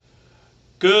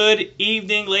Good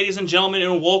evening, ladies and gentlemen,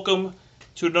 and welcome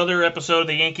to another episode of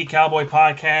the Yankee Cowboy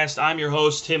Podcast. I'm your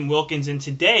host, Tim Wilkins, and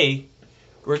today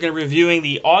we're going to be reviewing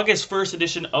the August 1st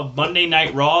edition of Monday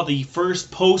Night Raw, the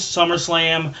first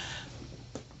post-SummerSlam,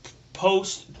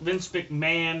 post-Vince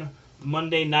McMahon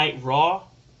Monday Night Raw.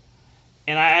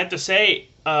 And I have to say,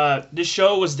 this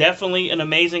show was definitely an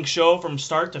amazing show from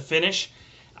start to finish.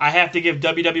 I have to give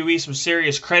WWE some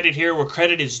serious credit here where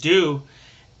credit is due.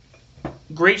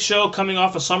 Great show coming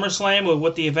off of SummerSlam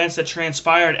with the events that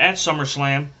transpired at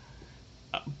SummerSlam.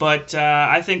 But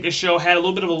I think this show had a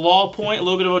little bit of a lull point, a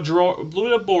little bit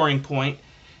of a boring point.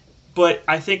 But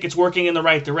I think it's working in the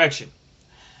right direction.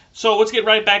 So let's get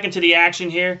right back into the action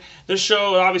here. This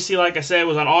show, obviously, like I said,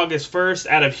 was on August 1st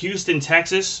out of Houston,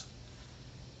 Texas.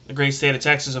 The great state of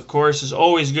Texas, of course, is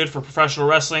always good for professional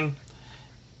wrestling.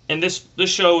 And this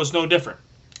show was no different.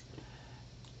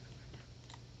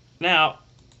 Now,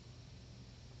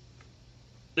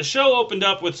 the show opened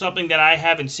up with something that I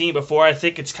haven't seen before. I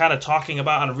think it's kind of talking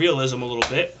about on realism a little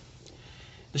bit.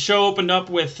 The show opened up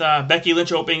with Becky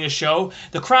Lynch opening the show.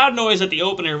 The crowd noise at the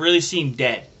opener really seemed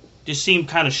dead. Just seemed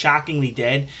kind of shockingly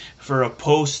dead for a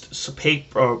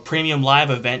post-premium live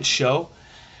event show.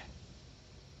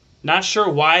 Not sure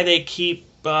why they keep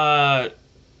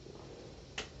always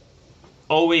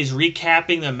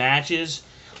recapping the matches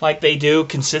like they do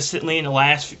consistently in the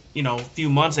last few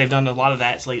months. They've done a lot of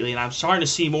that lately, and I'm starting to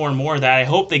see more and more of that. I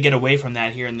hope they get away from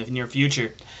that here in the near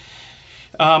future.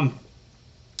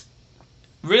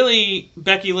 Really,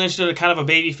 Becky Lynch did a kind of a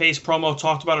babyface promo,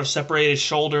 talked about her separated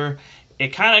shoulder. It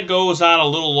kind of goes on a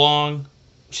little long.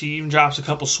 She even drops a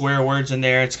couple swear words in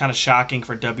there. It's kind of shocking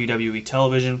for WWE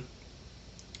television.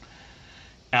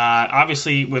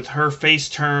 Obviously, with her face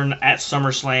turn at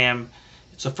SummerSlam,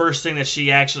 it's the first thing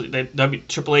that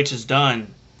Triple H has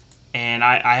done, and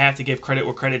I have to give credit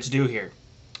where credit's due here.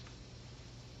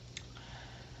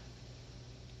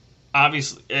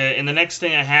 Obviously, and the next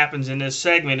thing that happens in this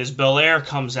segment is Belair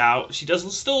comes out. She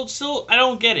doesn't still I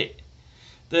don't get it.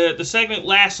 The segment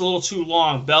lasts a little too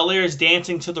long. Belair's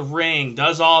dancing to the ring,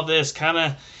 does all this, kind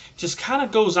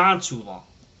of goes on too long.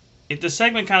 The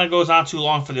segment kind of goes on too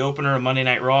long for the opener of Monday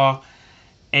Night Raw,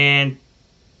 and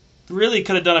really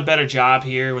could have done a better job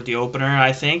here with the opener,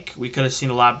 I think. We could have seen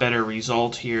a lot better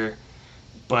result here.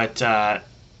 But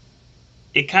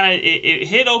it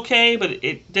hit okay, but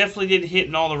it definitely didn't hit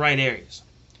in all the right areas.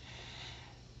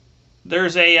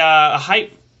 There's a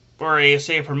hype, or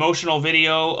a promotional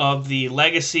video of the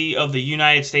legacy of the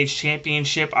United States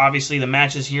Championship. Obviously, the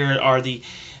matches here are the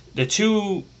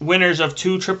two winners of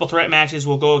two triple threat matches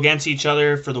will go against each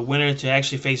other for the winner to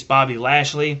actually face Bobby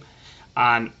Lashley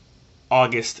on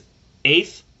August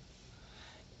 8th.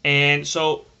 And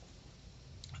so,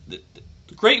 the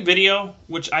great video,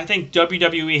 which I think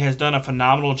WWE has done a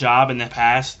phenomenal job in the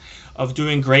past of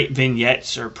doing great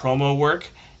vignettes or promo work,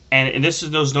 and this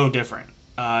was no different.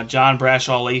 John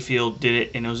Bradshaw Layfield did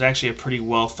it, and it was actually a pretty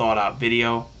well thought out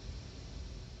video.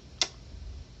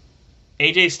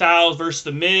 AJ Styles versus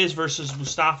The Miz versus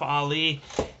Mustafa Ali.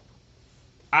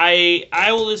 I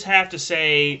will just have to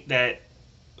say that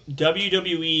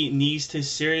WWE needs to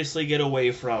seriously get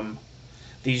away from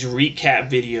these recap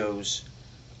videos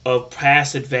of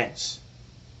past events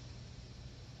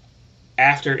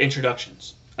after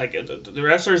introductions. Like, the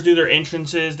wrestlers do their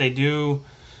entrances, they do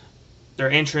their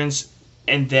entrance,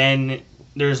 and then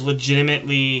there's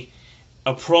legitimately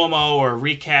a promo or a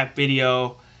recap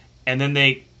video, and then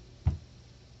they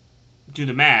do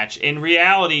the match. In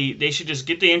reality, they should just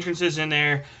get the entrances in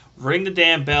there, ring the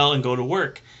damn bell, and go to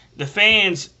work. The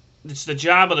fans, it's the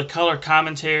job of the color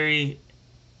commentary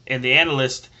and the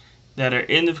analyst that are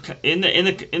in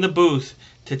the booth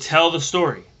to tell the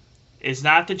story. It's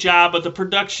not the job of the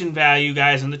production value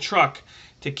guys in the truck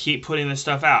to keep putting this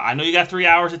stuff out. I know you got 3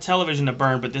 hours of television to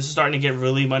burn, but this is starting to get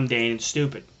really mundane and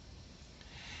stupid.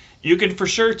 You can for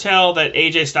sure tell that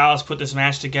AJ Styles put this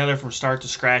match together from start to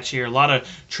scratch here. A lot of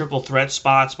triple threat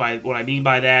spots. What I mean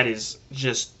by that is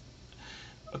just,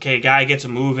 okay, a guy gets a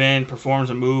move in, performs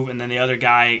a move, and then the other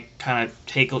guy kind of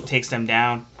takes them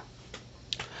down.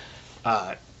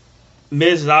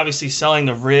 Miz is obviously selling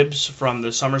the ribs from the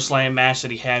SummerSlam match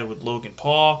that he had with Logan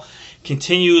Paul.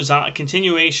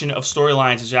 Continuation of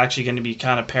storylines is actually going to be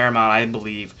kind of paramount, I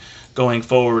believe, going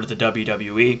forward with the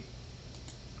WWE.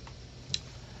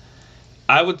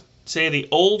 I would say the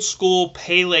old school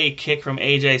Pele kick from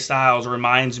AJ Styles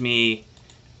reminds me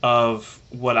of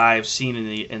what I've seen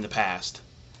in the past,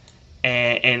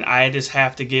 and I just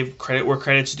have to give credit where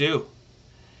credit's due.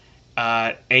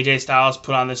 AJ Styles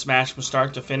put on this match from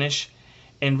start to finish,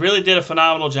 and really did a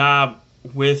phenomenal job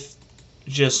with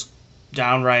just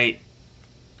downright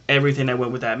everything that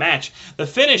went with that match. The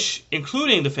finish,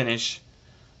 including the finish,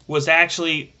 was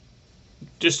actually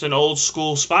just an old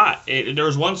school spot. There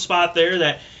was one spot there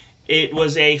that it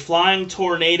was a flying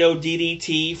tornado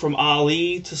DDT from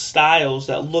Ali to Styles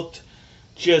that looked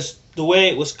just the way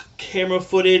it was, camera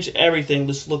footage, everything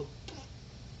just looked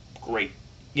great.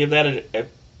 Give that a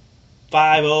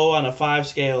 5-0 on a 5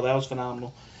 scale. That was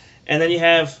phenomenal. And then you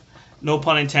have, no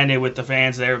pun intended, with the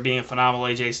fans there being a phenomenal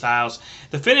AJ Styles.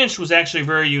 The finish was actually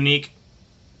very unique.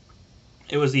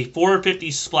 It was the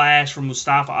 450 splash from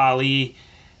Mustafa Ali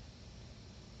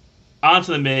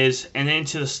onto the Miz and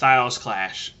into the Styles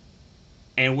Clash,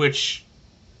 in which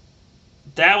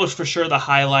that was for sure the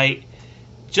highlight,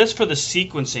 just for the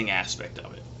sequencing aspect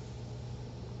of it.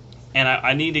 And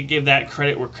I need to give that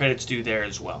credit where credit's due there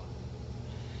as well.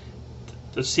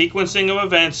 The sequencing of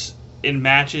events in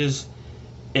matches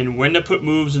and when to put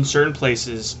moves in certain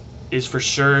places is for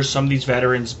sure some of these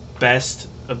veterans' best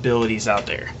abilities out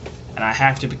there. And I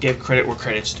have to give credit where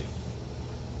credit's due.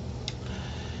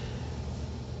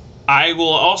 I will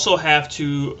also have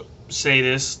to say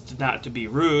this, not to be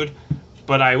rude,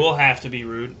 but I will have to be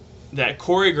rude, that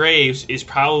Corey Graves is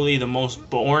probably the most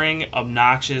boring,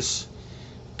 obnoxious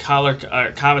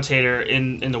commentator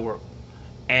in the world.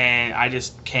 And I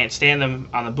just can't stand him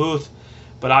on the booth,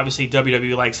 but obviously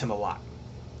WWE likes him a lot.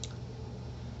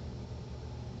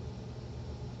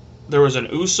 There was an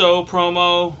Uso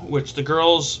promo, which the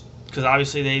girls, because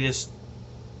obviously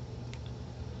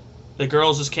the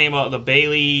girls just came out, the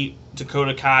Bayley,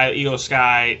 Dakota Kai, Io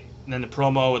Sky, and then the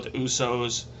promo with the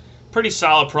Usos. Pretty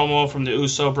solid promo from the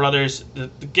Uso brothers. The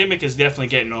gimmick is definitely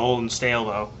getting old and stale,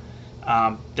 though.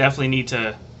 Definitely need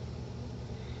to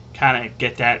kind of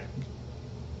get that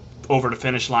over the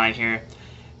finish line here.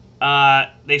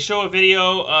 They show a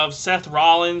video of Seth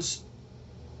Rollins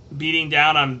beating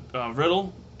down on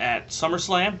Riddle at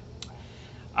SummerSlam.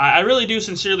 I really do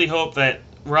sincerely hope that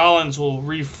Rollins will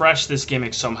refresh this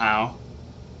gimmick somehow,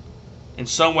 in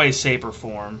some way, shape, or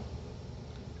form,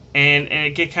 and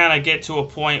it can kind of get to a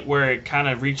point where it kind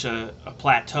of reach a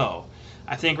plateau.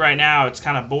 I think right now it's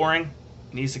kind of boring.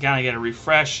 It needs to kind of get a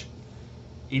refresh.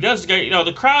 He does,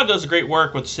 the crowd does great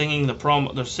work with singing the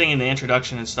promo, they're singing the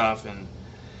introduction and stuff,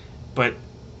 but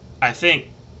I think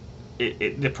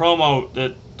the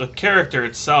promo, the character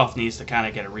itself needs to kind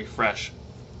of get a refresh.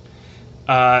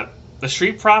 The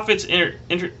Street Profits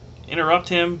interrupt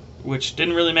him, which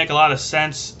didn't really make a lot of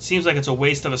sense. It seems like it's a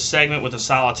waste of a segment with a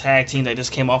solid tag team that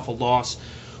just came off a loss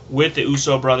with the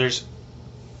Uso brothers.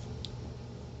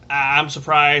 I'm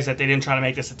surprised that they didn't try to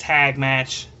make this a tag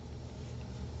match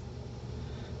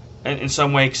in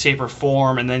some way, shape, or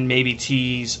form, and then maybe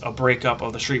tease a breakup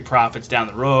of the Street Profits down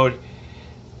the road.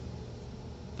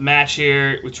 The match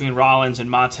here between Rollins and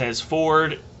Montez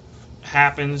Ford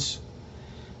happens.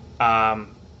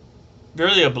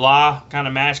 Really a blah kind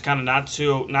of match, kind of not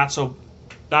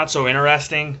so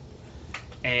interesting,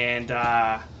 and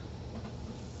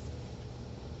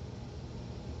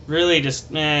really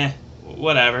just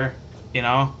whatever,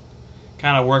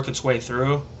 kind of worked its way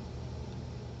through.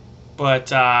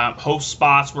 But host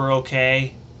spots were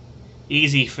okay.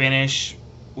 Easy finish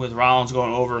with Rollins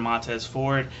going over Montez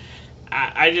Ford.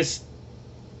 I just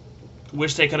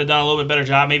wish they could have done a little bit better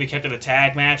job. Maybe kept it a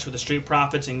tag match with the Street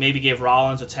Profits and maybe gave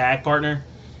Rollins a tag partner.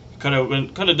 Could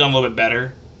have done a little bit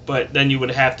better. But then you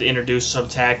would have to introduce some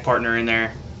tag partner in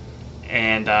there,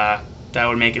 and that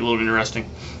would make it a little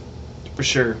interesting, for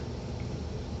sure.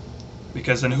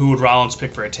 Because then who would Rollins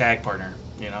pick for a tag partner?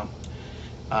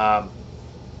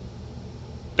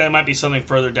 That might be something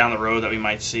further down the road that we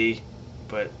might see,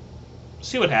 but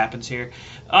see what happens here.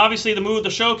 Obviously, the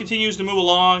show continues to move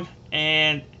along,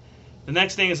 and the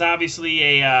next thing is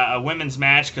obviously a women's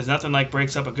match, because nothing like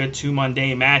breaks up a good 2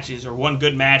 mundane matches, or one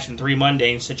good match in 3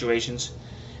 mundane situations,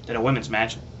 than a women's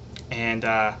match. And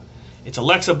it's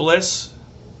Alexa Bliss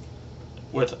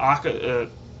with Asuka,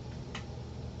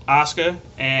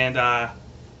 and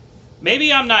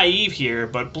maybe I'm naive here,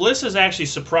 but Bliss has actually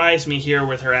surprised me here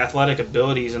with her athletic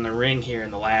abilities in the ring here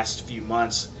in the last few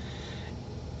months.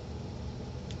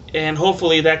 And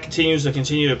hopefully that continues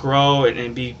to grow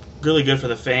and be really good for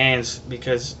the fans,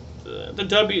 because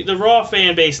the Raw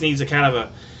fan base needs a kind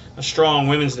of a strong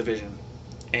women's division.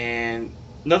 And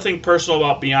nothing personal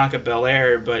about Bianca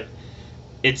Belair, but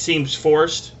it seems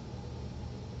forced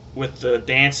with the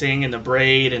dancing and the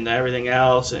braid and everything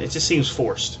else. It just seems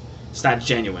forced. It's not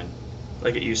genuine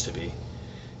like it used to be.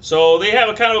 So they have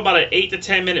a kind of about an 8 to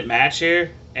 10 minute match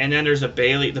here, and then there's the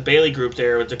Bayley group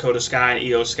there with Dakota Kai and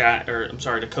Io Sky.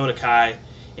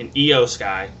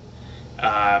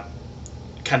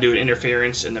 Kind of do an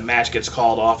interference, and the match gets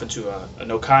called off into a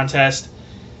no contest.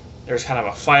 there's kind of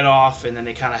a fight off, and then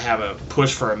they kind of have a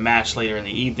push for a match later in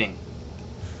the evening.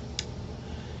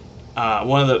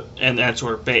 And that's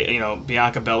where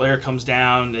Bianca Belair comes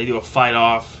down. They do a fight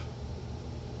off.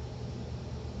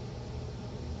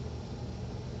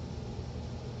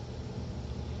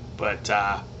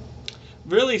 But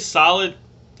really solid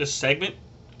this segment,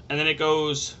 and then it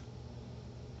goes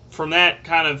from that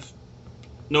kind of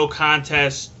no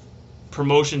contest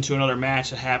promotion to another match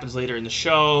that happens later in the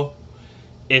show.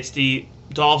 It's the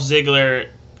Dolph Ziggler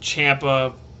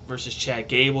Ciampa versus Chad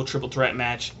Gable triple threat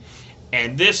match.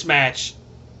 And this match,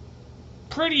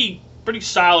 pretty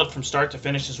solid from start to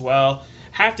finish as well.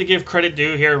 Have to give credit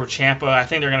due here with Ciampa. I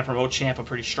think they're going to promote Ciampa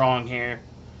pretty strong here.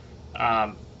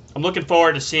 I'm looking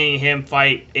forward to seeing him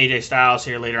fight AJ Styles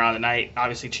here later on tonight.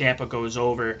 Obviously, Ciampa goes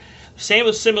over.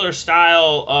 Similar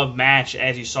style of match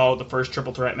as you saw with the first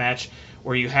triple threat match,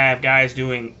 where you have guys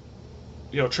doing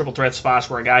triple threat spots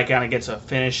where a guy kind of gets a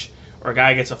finish or a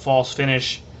guy gets a false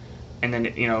finish, and then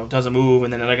does a move,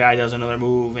 and then another guy does another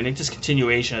move, and it's just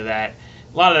continuation of that.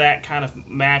 A lot of that kind of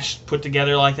match put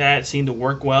together like that seemed to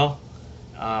work well.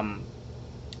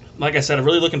 Like I said, I'm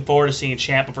really looking forward to seeing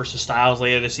Ciampa versus Styles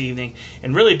later this evening,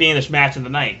 and really being this match of the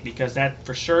night, because that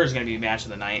for sure is going to be a match of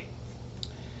the night.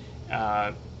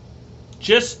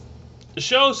 Just the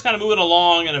show's kind of moving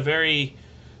along at a very,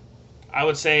 I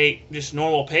would say, just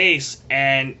normal pace,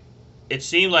 and it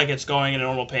seemed like it's going at a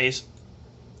normal pace.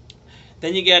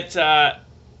 Then you get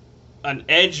an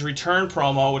Edge return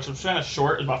promo, which was kind of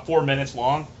short, it was about 4 minutes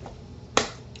long.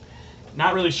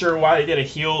 Not really sure why they did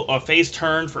a face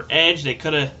turn for Edge. They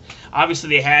could have, obviously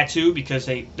they had to, because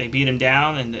they beat him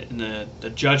down, and the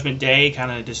Judgment Day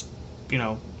kind of just,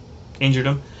 injured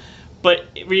him. But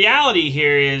reality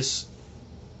here is,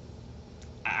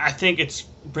 I think it's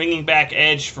bringing back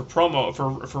Edge for promo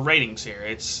for ratings here.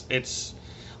 It's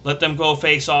let them go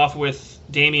face off with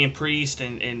Damian Priest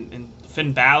and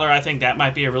Finn Balor. I think that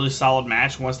might be a really solid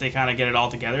match once they kind of get it all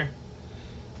together.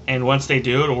 And once they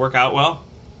do, it'll work out well.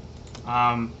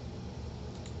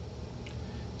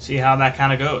 See how that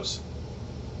kind of goes.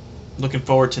 Looking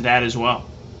forward to that as well.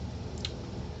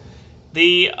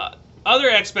 The other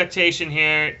expectation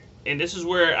here, and this is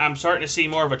where I'm starting to see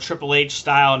more of a Triple H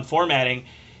style and formatting,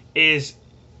 is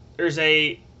there's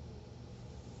I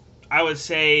would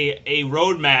say, a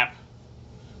roadmap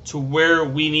to where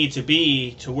we need to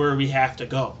be, to where we have to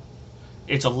go.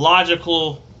 It's a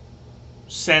logical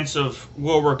sense of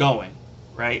where we're going,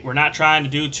 right? We're not trying to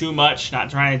do too much, not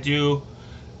trying to do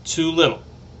too little.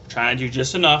 We're trying to do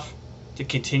just enough to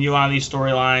continue on these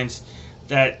storylines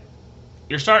that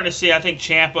you're starting to see. I think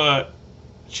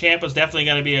Ciampa's definitely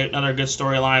going to be another good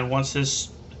storyline once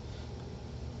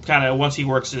he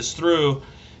works this through.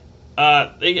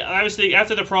 Obviously,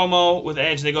 after the promo with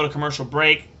Edge, they go to commercial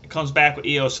break. It comes back with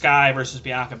Io Sky versus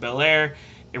Bianca Belair.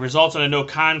 It results in a no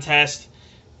contest.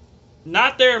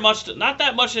 Not that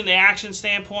much in the action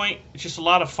standpoint. It's just a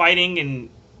lot of fighting and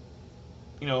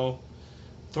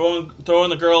throwing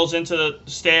the girls into the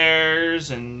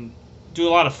stairs and do a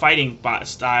lot of fighting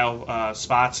style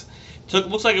spots.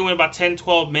 Looks like it went about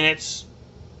 10-12 minutes.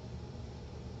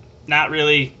 Not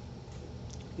really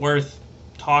worth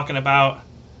talking about.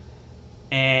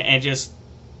 And just,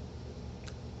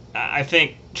 I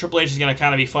think Triple H is going to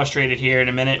kind of be frustrated here in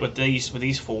a minute with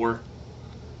these four.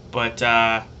 But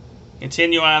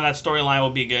continue on that storyline will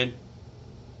be good.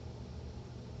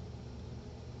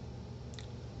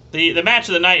 The match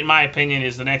of the night, in my opinion,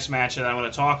 is the next match that I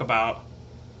want to talk about.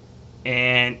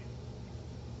 And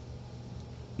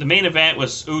the main event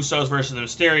was Usos versus the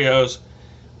Mysterios,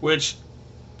 which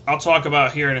I'll talk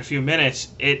about here in a few minutes.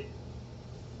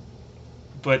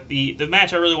 But the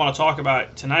match I really want to talk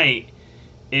about tonight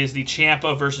is the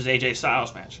Ciampa versus AJ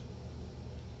Styles match.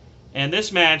 And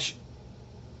this match,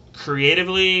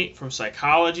 creatively, from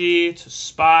psychology to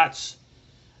spots,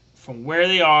 from where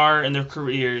they are in their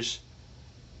careers,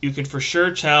 you can for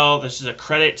sure tell this is a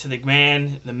credit to the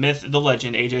man, the myth, the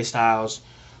legend, AJ Styles,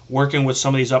 working with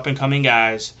some of these up-and-coming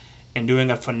guys and doing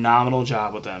a phenomenal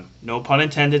job with them. No pun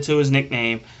intended to his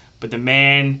nickname, but the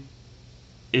man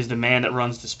is the man that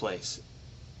runs this place.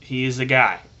 He is the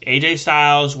guy. AJ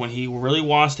Styles, when he really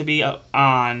wants to be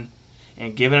on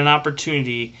and given an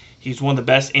opportunity, he's one of the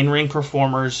best in-ring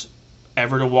performers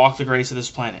ever to walk the grace of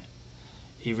this planet.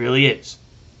 He really is.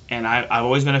 And I've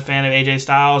always been a fan of AJ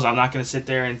Styles. I'm not going to sit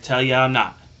there and tell you I'm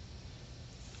not.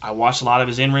 I watched a lot of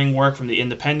his in-ring work from the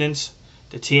Independents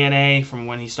to TNA from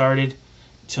when he started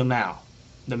till now.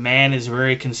 The man is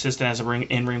very consistent as an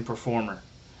in-ring performer.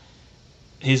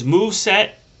 His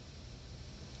moveset,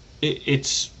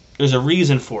 there's a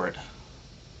reason for it.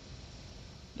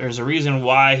 There's a reason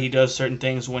why he does certain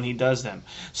things when he does them.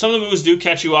 Some of the moves do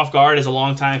catch you off guard as a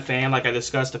longtime fan, like I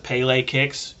discussed, the Pele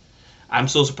kicks. I'm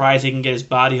so surprised he can get his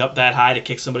body up that high to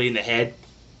kick somebody in the head.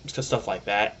 Just stuff like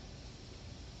that.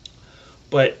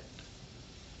 But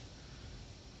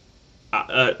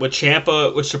what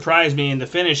surprised me in the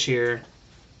finish here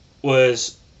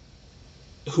was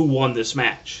who won this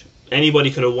match. Anybody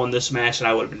could have won this match and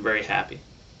I would have been very happy.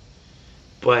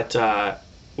 But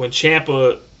when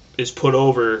Ciampa is put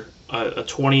over a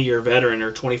 20-year veteran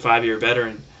or 25-year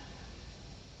veteran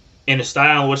in a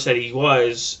style in which that he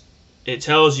was, it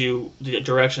tells you the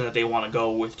direction that they want to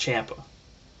go with Ciampa.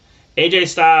 AJ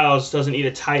Styles doesn't need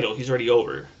a title. He's already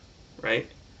over, right?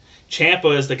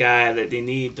 Ciampa is the guy that they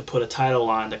need to put a title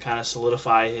on to kind of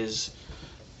solidify his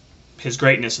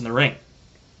greatness in the ring.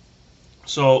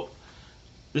 So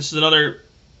this is another,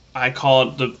 I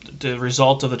call it the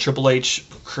result of the Triple H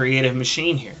creative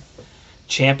machine here.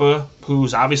 Ciampa,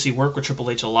 who's obviously worked with Triple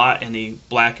H a lot in the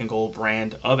black and gold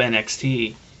brand of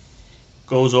NXT,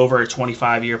 goes over a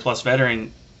 25-year plus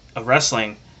veteran of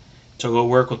wrestling to go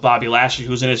work with Bobby Lashley,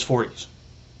 who's in his 40s.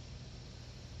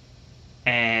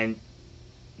 And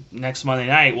next Monday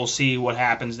night, we'll see what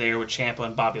happens there with Ciampa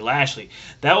and Bobby Lashley.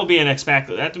 That will be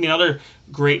another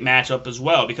great matchup as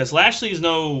well, because Lashley is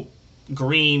no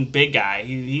green big guy.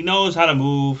 He knows how to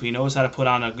move. He knows how to put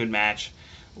on a good match.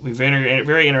 We're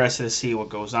very interested to see what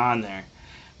goes on there.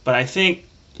 But I think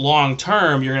long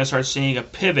term, you're going to start seeing a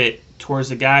pivot towards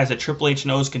the guys that Triple H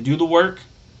knows can do the work,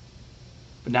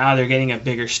 but now they're getting a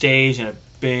bigger stage and a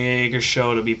bigger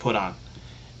show to be put on.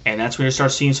 And that's where you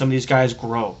start seeing some of these guys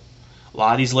grow. A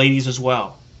lot of these ladies as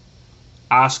well.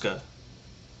 Asuka,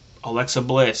 Alexa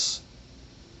Bliss,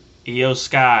 Io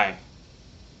Sky,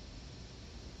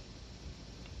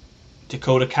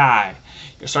 Dakota Kai.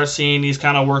 You start seeing these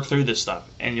kind of work through this stuff.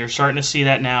 And you're starting to see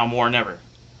that now more than ever.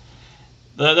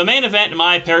 The main event, in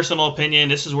my personal opinion,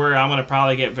 this is where I'm going to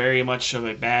probably get very much of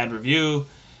a bad review,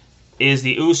 is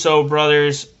the Uso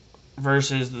brothers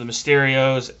versus the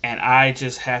Mysterios. And I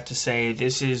just have to say,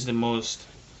 this is the most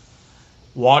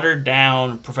watered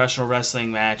down professional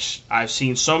wrestling match I've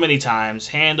seen so many times,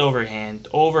 hand over hand,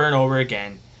 over and over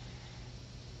again.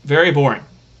 Very boring.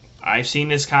 I've seen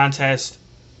this contest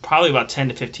probably about 10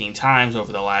 to 15 times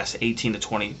over the last 18 to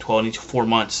 24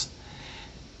 months.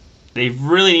 They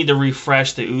really need to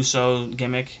refresh the Uso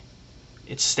gimmick.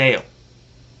 It's stale.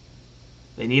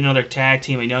 They need another tag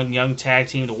team, a young tag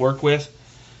team to work with,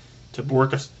 to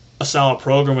work a solid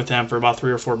program with them for about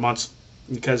 3 or 4 months,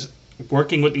 because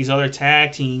working with these other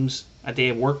tag teams that they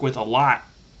have worked with a lot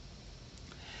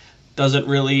doesn't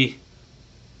really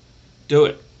do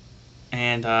it.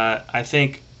 And I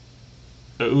think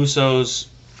the Usos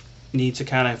need to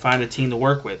kind of find a team to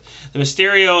work with. The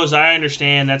Mysterios, I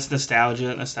understand that's nostalgia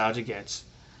that nostalgia gets,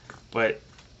 but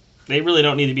they really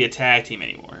don't need to be a tag team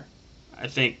anymore. I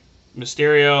think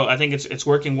Mysterio, it's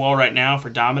working well right now for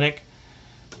Dominic.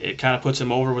 It kind of puts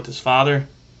him over with his father,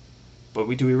 but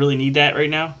do we really need that right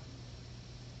now?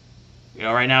 You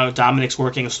know, right now Dominic's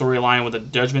working a storyline with a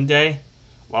Judgment Day.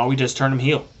 Why don't we just turn him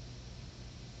heel?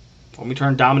 Why don't we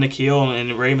turn Dominic heel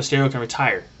and Rey Mysterio can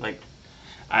retire? Like,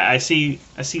 I see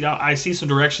some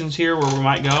directions here where we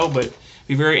might go, but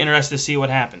be very interested to see what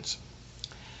happens.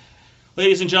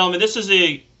 Ladies and gentlemen,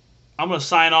 I'm going to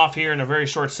sign off here in a very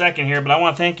short second here, but I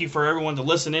want to thank you for everyone to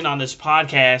listen in on this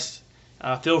podcast.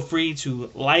 Feel free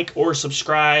to like or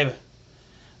subscribe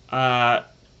or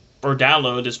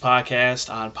download this podcast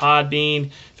on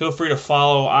Podbean. Feel free to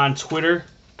follow on Twitter.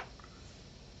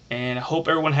 And I hope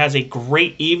everyone has a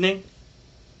great evening.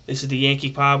 This is the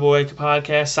Yankee Podboy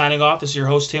Podcast signing off. This is your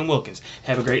host, Tim Wilkins.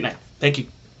 Have a great night. Thank you.